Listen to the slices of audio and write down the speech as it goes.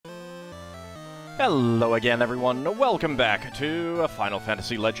Hello again, everyone. Welcome back to Final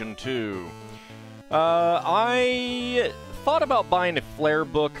Fantasy Legend 2. I thought about buying a flare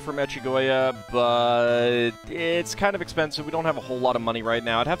book from Echigoya, but it's kind of expensive. We don't have a whole lot of money right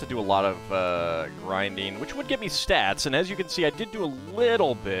now. I'd have to do a lot of grinding, which would get me stats, and as you can see, I did do a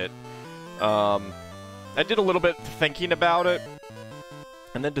little bit. I did a little bit thinking about it,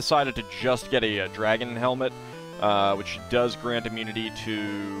 and then decided to just get a dragon helmet, which does grant immunity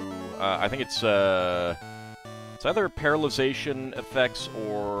to... I think it's either paralyzation effects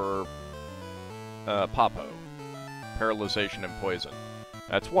or Popo. Paralyzation and poison.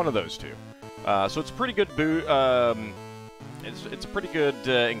 That's one of those two. So it's a pretty good it's a pretty good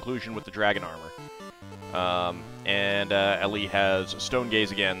inclusion with the dragon armor. And Ellie has Stone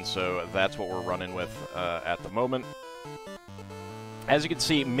Gaze again, so that's what we're running with at the moment. As you can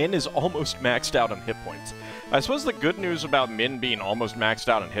see, Min is almost maxed out on hit points. I suppose the good news about Min being almost maxed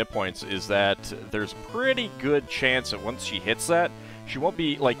out on hit points is that there's a pretty good chance that once she hits that, she won't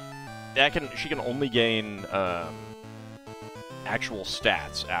be, like, she can only gain actual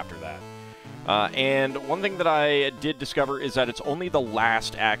stats after that. And one thing that I did discover is that it's only the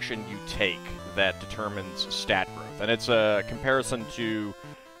last action you take that determines stat growth. And it's a comparison to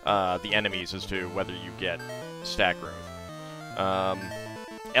the enemies as to whether you get stat growth.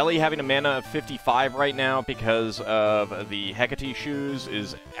 Ellie having a mana of 55 right now because of the Hecate shoes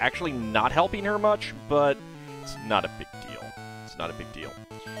is actually not helping her much, but it's not a big deal. It's not a big deal.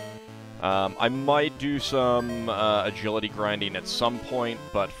 I might do some agility grinding at some point,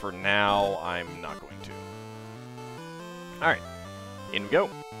 but for now, I'm not going to. Alright, in we go.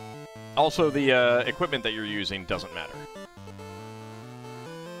 Also, the equipment that you're using doesn't matter.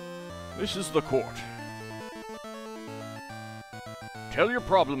 This is the court. Tell your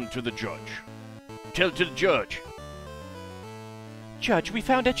problem to the judge. Tell it to the judge. Judge, we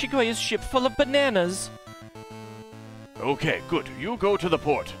found Echigoya's ship full of bananas. Okay, good. You go to the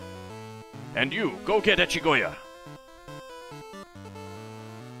port. And you, go get Echigoya.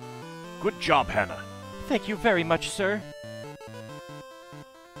 Good job, Hannah. Thank you very much, sir.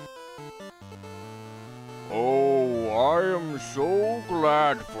 Oh, I am so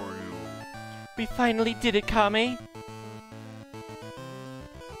glad for you. We finally did it, Kame.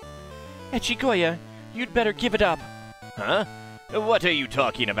 Echigoya, you'd better give it up. Huh? What are you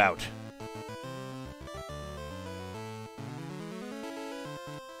talking about?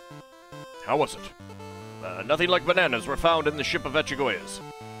 How was it? Nothing like bananas were found in the ship of Echigoya's.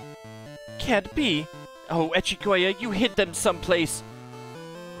 Can't be. Oh, Echigoya, you hid them someplace.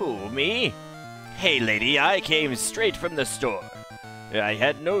 Who, me? Hey, lady, I came straight from the store. I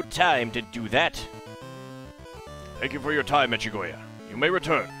had no time to do that. Thank you for your time, Echigoya. You may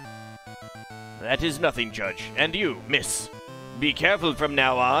return. That is nothing, Judge. And you, miss. Be careful from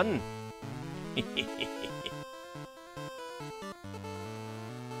now on.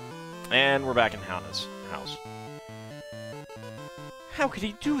 And we're back in Hannah's house. How could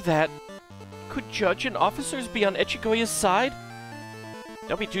he do that? Could Judge and officers be on Echigoya's side?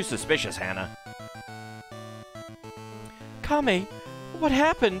 Don't be too suspicious, Hannah. Kame, what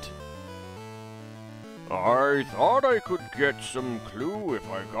happened? I thought I could get some clue if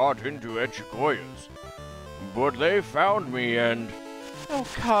I got into Echigoya's, but they found me and... Oh,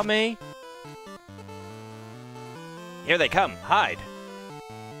 Kame. Here they come. Hide.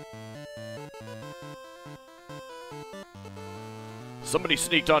 Somebody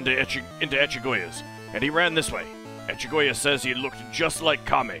sneaked into Echigoya's, and he ran this way. Echigoya says he looked just like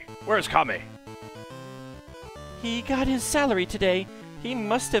Kame. Where's Kame? He got his salary today. He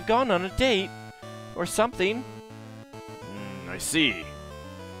must have gone on a date. Or something. I see.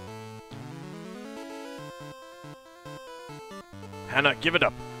 Hannah, give it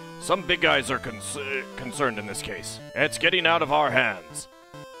up. Some big guys are concerned in this case. It's getting out of our hands.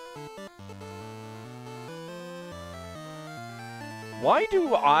 Why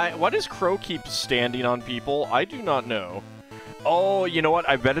does Crow keep standing on people? I do not know. Oh, you know what?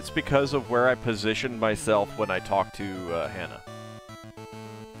 I bet it's because of where I positioned myself when I talked to Hannah.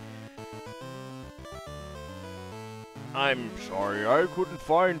 I'm sorry, I couldn't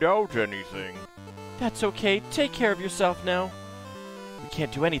find out anything. That's okay. Take care of yourself now. We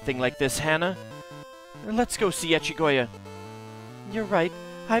can't do anything like this, Hannah. Let's go see Echigoya. You're right.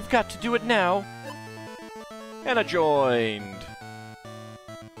 I've got to do it now. Hannah joined.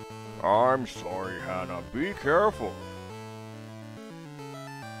 I'm sorry, Hannah. Be careful.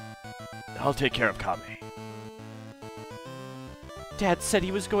 I'll take care of Kame. Dad said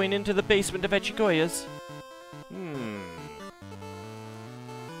he was going into the basement of Echigoya's.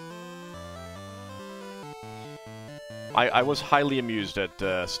 I was highly amused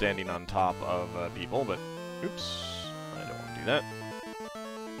at standing on top of people, but oops, I don't want to do that.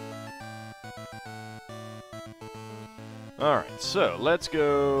 Alright, so let's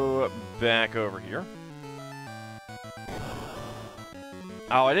go back over here.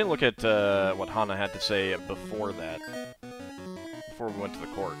 Oh, I didn't look at what Hana had to say before that. Before we went to the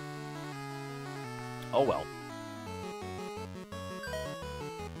court. Oh well.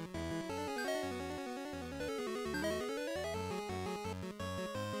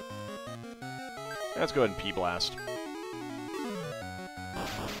 Let's go ahead and P-Blast.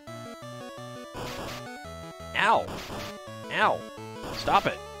 Ow! Ow! Stop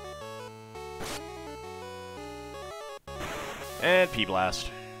it! And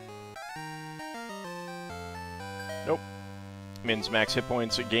P-Blast. Nope. Min's max hit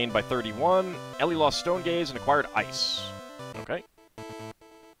points gained by 31. Ellie lost Stone Gaze and acquired Ice. Okay.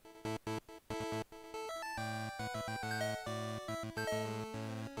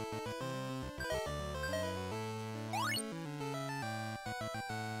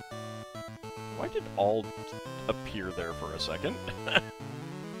 Why did Ald appear there for a second?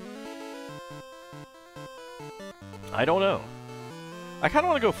 I don't know. I kind of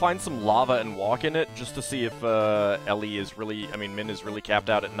want to go find some lava and walk in it just to see if Ellie is really, Min is really capped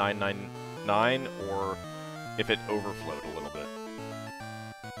out at 999 or if it overflowed a little bit.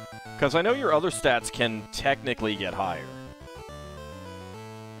 Because I know your other stats can technically get higher.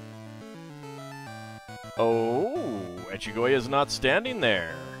 Oh, Echigoya is not standing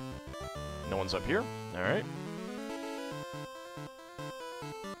there. No one's up here? Alright.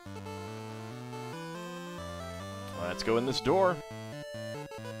 Let's go in this door.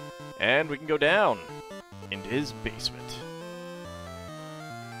 And we can go down into his basement.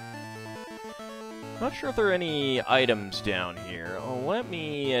 Not sure if there are any items down here. Oh, let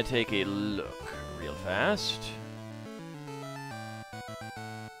me take a look real fast.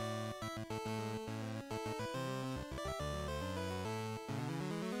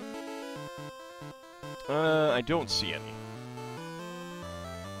 I don't see any.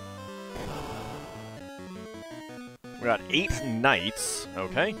 We got 8 knights,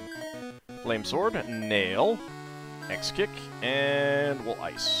 okay. Flame sword, nail, X kick, and we'll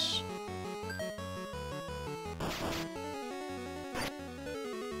ice.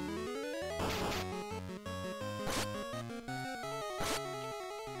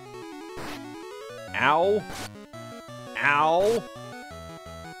 Ow. Ow.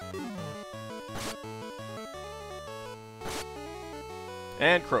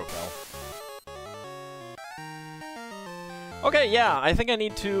 And Crow fell. Okay, yeah, I think I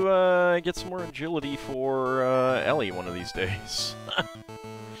need to get some more agility for Ellie one of these days.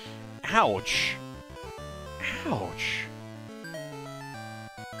 Ouch. Ouch.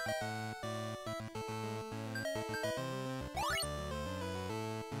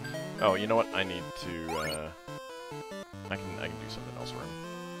 Oh, you know what? I need to, I can do something else for him.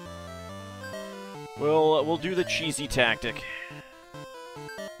 We'll do the cheesy tactic.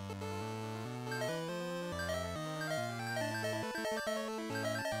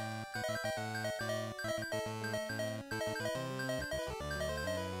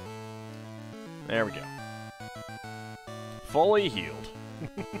 There we go. Fully healed.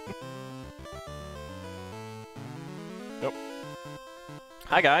 Nope.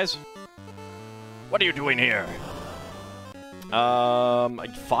 Hi, guys. What are you doing here? 5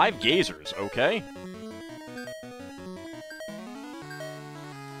 gazers, okay.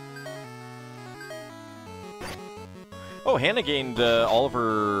 Oh, Hannah gained all of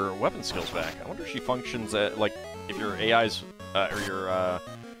her weapon skills back. I wonder if she functions at, like, if your AIs, or your,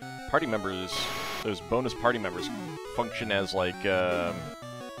 party members, those bonus party members, function as, like,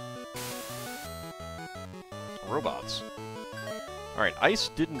 robots. Alright, ice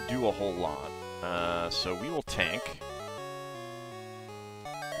didn't do a whole lot, so we will tank.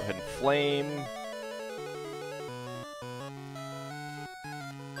 Go ahead and flame.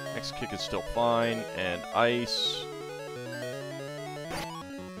 Next kick is still fine, and ice.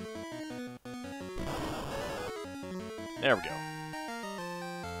 There we go.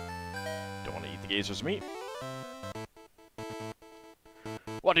 Don't want to eat the gazer's meat.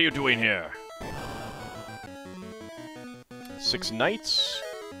 What are you doing here? 6 knights.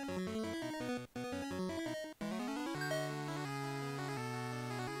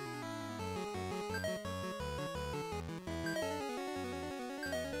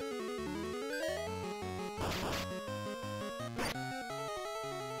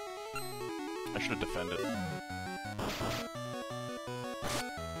 I should have defended.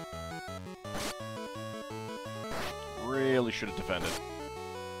 Really should have defended.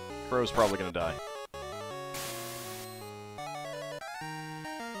 Crow's probably gonna die.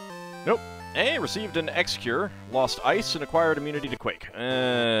 Nope. A, received an X-Cure, lost ice, and acquired immunity to Quake.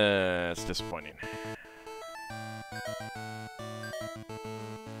 It's disappointing.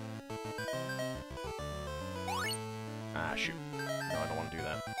 Ah, shoot. No, I don't want to do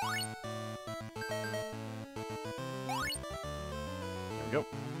that. There we go.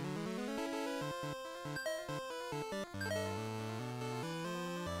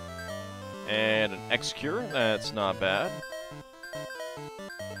 And an X-Cure, that's not bad.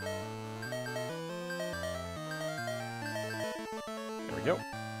 There we go.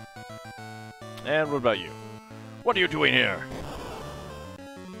 And what about you? What are you doing here?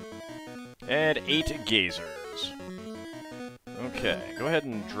 And 8 Gazers. Okay, go ahead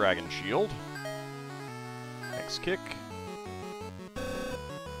and Dragon Shield. X-Kick.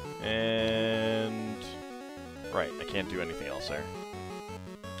 And... right, I can't do anything else there.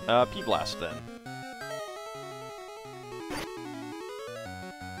 P-Blast, then.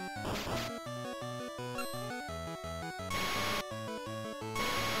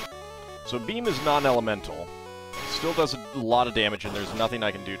 So Beam is non-elemental. Still does a lot of damage, and there's nothing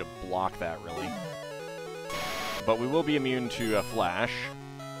I can do to block that, really. But we will be immune to Flash.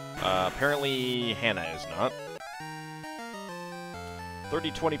 Apparently, Hannah is not.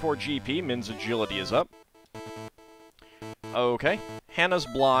 30-24 GP, Min's agility is up. Okay. Hannah's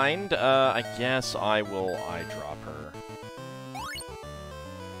blind. I guess I will eye-drop her. There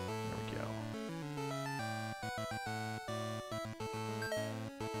we go.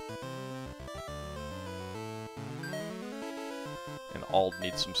 And Ald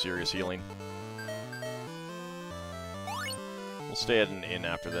needs some serious healing. We'll stay at an inn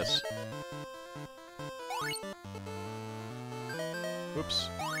after this. Oops.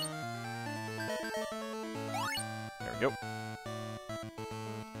 There we go.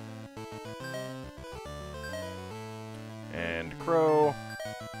 And Crow.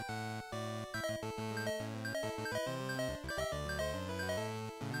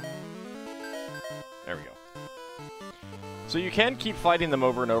 There we go. So you can keep fighting them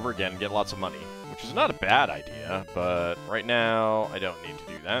over and over again and get lots of money, which is not a bad idea, but right now I don't need to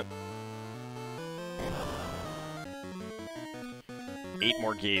do that. 8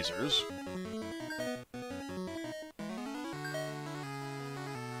 more Gazers.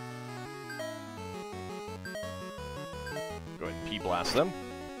 Go ahead and P-Blast them.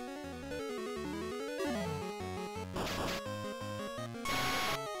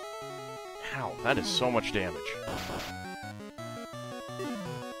 Ow, that is so much damage.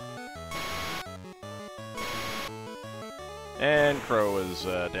 And Crow is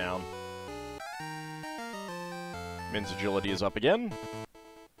down. Min's agility is up again.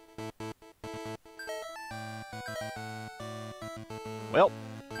 Well,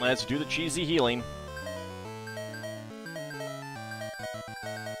 let's do the cheesy healing.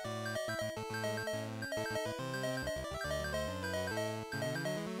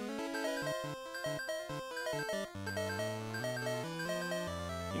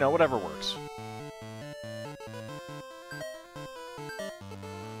 You know, whatever works.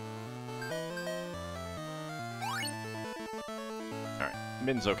 Alright,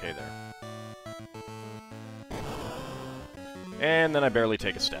 Min's okay there. And then I barely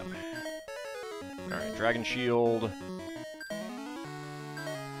take a step. Alright, Dragon Shield. I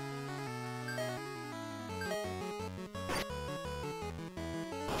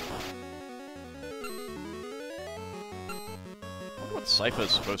wonder what Sypha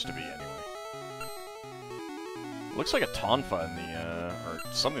is supposed to be, anyway. Looks like a Tonfa in the, or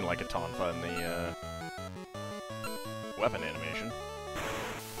something like a Tonfa in the, weapon animation.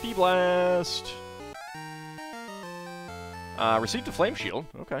 P-Blast! Received a Flame Shield.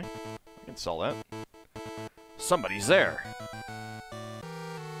 Okay. I can sell that. Somebody's there.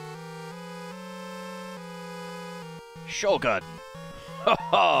 Shogun! Ha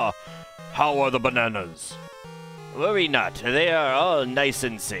ha! How are the bananas? Worry not, they are all nice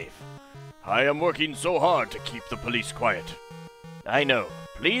and safe. I am working so hard to keep the police quiet. I know.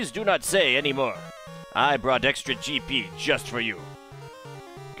 Please do not say any more. I brought extra GP just for you.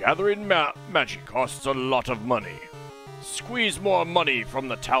 Gathering magic costs a lot of money. Squeeze more money from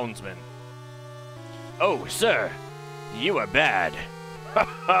the townsmen. Oh, sir, you are bad. Ha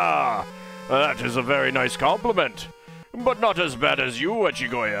ha! That is a very nice compliment, but not as bad as you,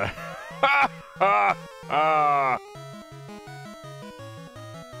 Echigoya. Ha ha ha!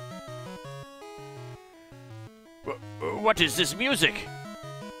 What is this music?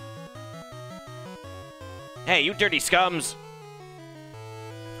 Hey, you dirty scums!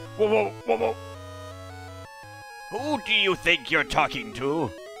 Whoa, whoa, whoa, whoa! Who do you think you're talking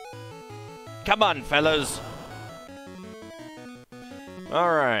to? Come on, fellas.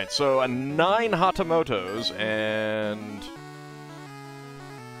 Alright, so 9 Hatamotos, and...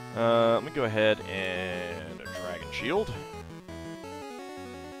 let me go ahead and Dragon Shield.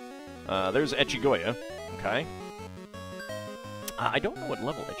 There's Echigoya. Okay. I don't know what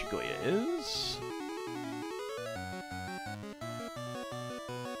level Echigoya is.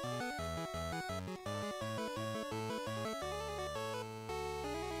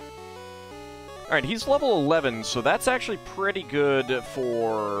 Alright, he's level 11, so that's actually pretty good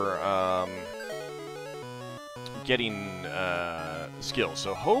for getting skills.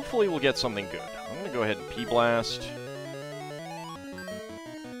 So hopefully we'll get something good. I'm going to go ahead and P-Blast.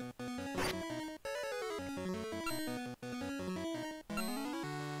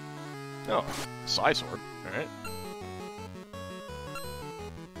 Oh, Psy Sword. Alright.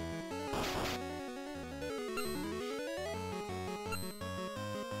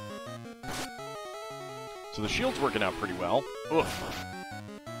 So the shield's working out pretty well. Oof.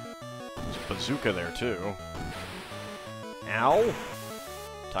 There's a bazooka there, too. Ow.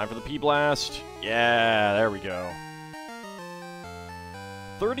 Time for the P-Blast. Yeah, there we go.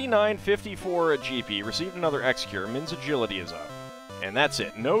 3954 GP. Received another X-Cure. Min's agility is up. And that's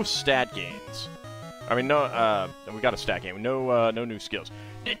it. No stat gains. I mean, no, we got a stat gain. No, no new skills.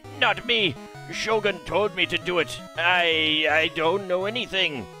 Not me! Shogun told me to do it. I don't know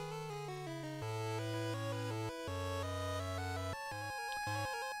anything.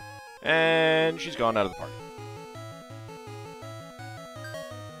 And she's gone out of the party.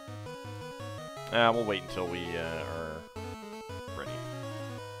 We'll wait until we are ready.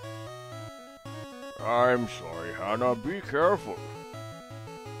 I'm sorry, Hana. Be careful.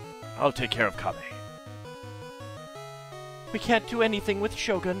 I'll take care of Kame. We can't do anything with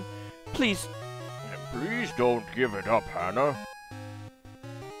Shogun. Please. Please don't give it up, Hana.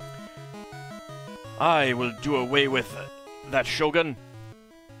 I will do away with that Shogun.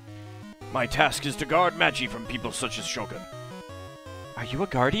 My task is to guard Magi from people such as Shogun. Are you a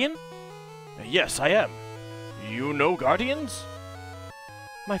guardian? Yes, I am. You know Guardians?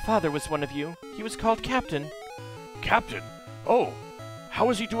 My father was one of you. He was called Captain. Captain? Oh, how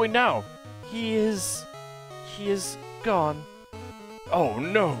is he doing now? He is gone. Oh,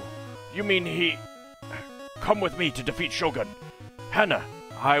 no. You mean he... Come with me to defeat Shogun. Hana,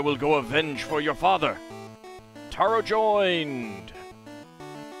 I will go avenge for your father. Taro joined.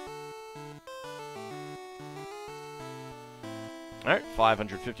 Alright,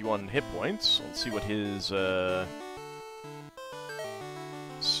 551 hit points. Let's see what his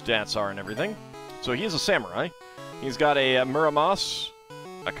stats are and everything. So he is a samurai. He's got a Muramas,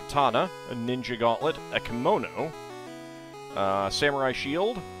 a katana, a ninja gauntlet, a kimono, samurai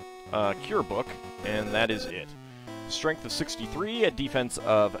shield, a cure book, and that is it. Strength of 63, a defense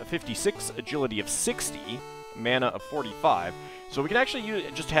of 56, agility of 60, mana of 45. So we can actually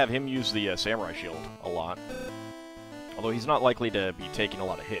just have him use the samurai shield a lot. Although he's not likely to be taking a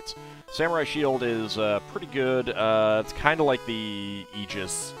lot of hits. Samurai Shield is pretty good. It's kind of like the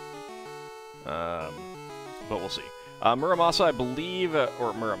Aegis. But we'll see. Muramasa, I believe,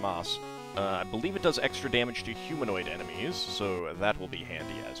 or Muramas, I believe it does extra damage to humanoid enemies, so that will be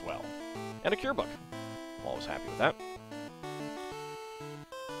handy as well. And a cure book. I'm always happy with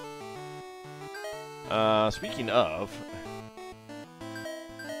that. Speaking of...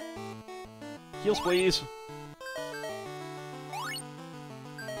 Heals, please.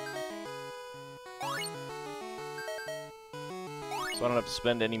 So I don't have to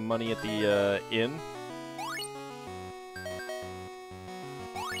spend any money at the inn.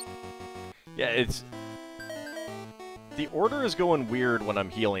 Yeah, it's... The order is going weird when I'm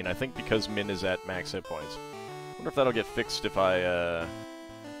healing, I think because Min is at max hit points. I wonder if that'll get fixed if I,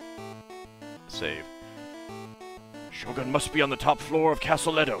 save. Shogun must be on the top floor of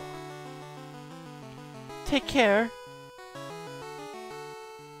Castle Edo. Take care.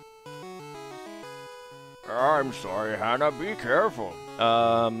 I'm sorry, Hana. Be careful.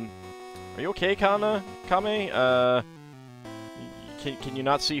 Are you okay, Kame? Can you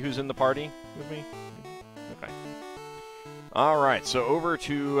not see who's in the party with me? Okay. Alright, so over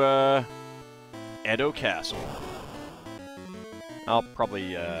to, Edo Castle. I'll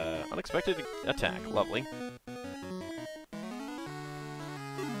probably, unexpected attack. Lovely.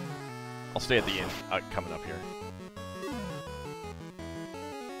 I'll stay at the inn, coming up here.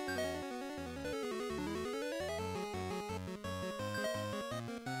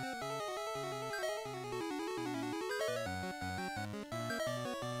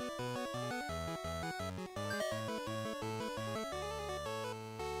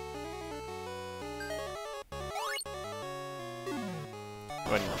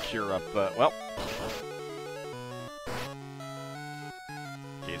 Go ahead and cure up, well.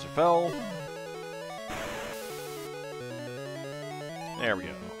 Razor fell. There we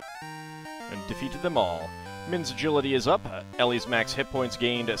go. And defeated them all. Min's agility is up. Ellie's max hit points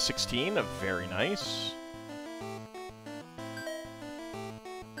gained at 16. Very nice.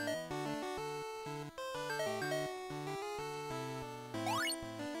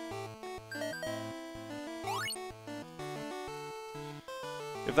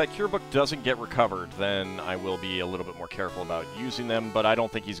 If that cure book doesn't get recovered, then I will be a little bit more careful about using them, but I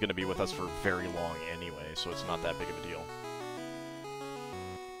don't think he's going to be with us for very long anyway, so it's not that big of a deal.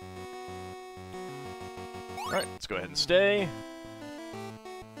 Alright, let's go ahead and stay.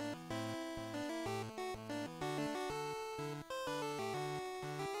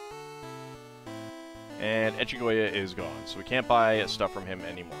 And Echigoya is gone, so we can't buy stuff from him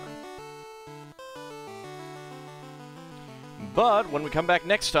anymore. But when we come back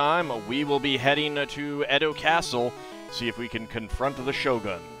next time, we will be heading to Edo Castle, see if we can confront the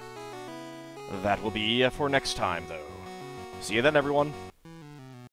Shogun. That will be for next time, though. See you then, everyone.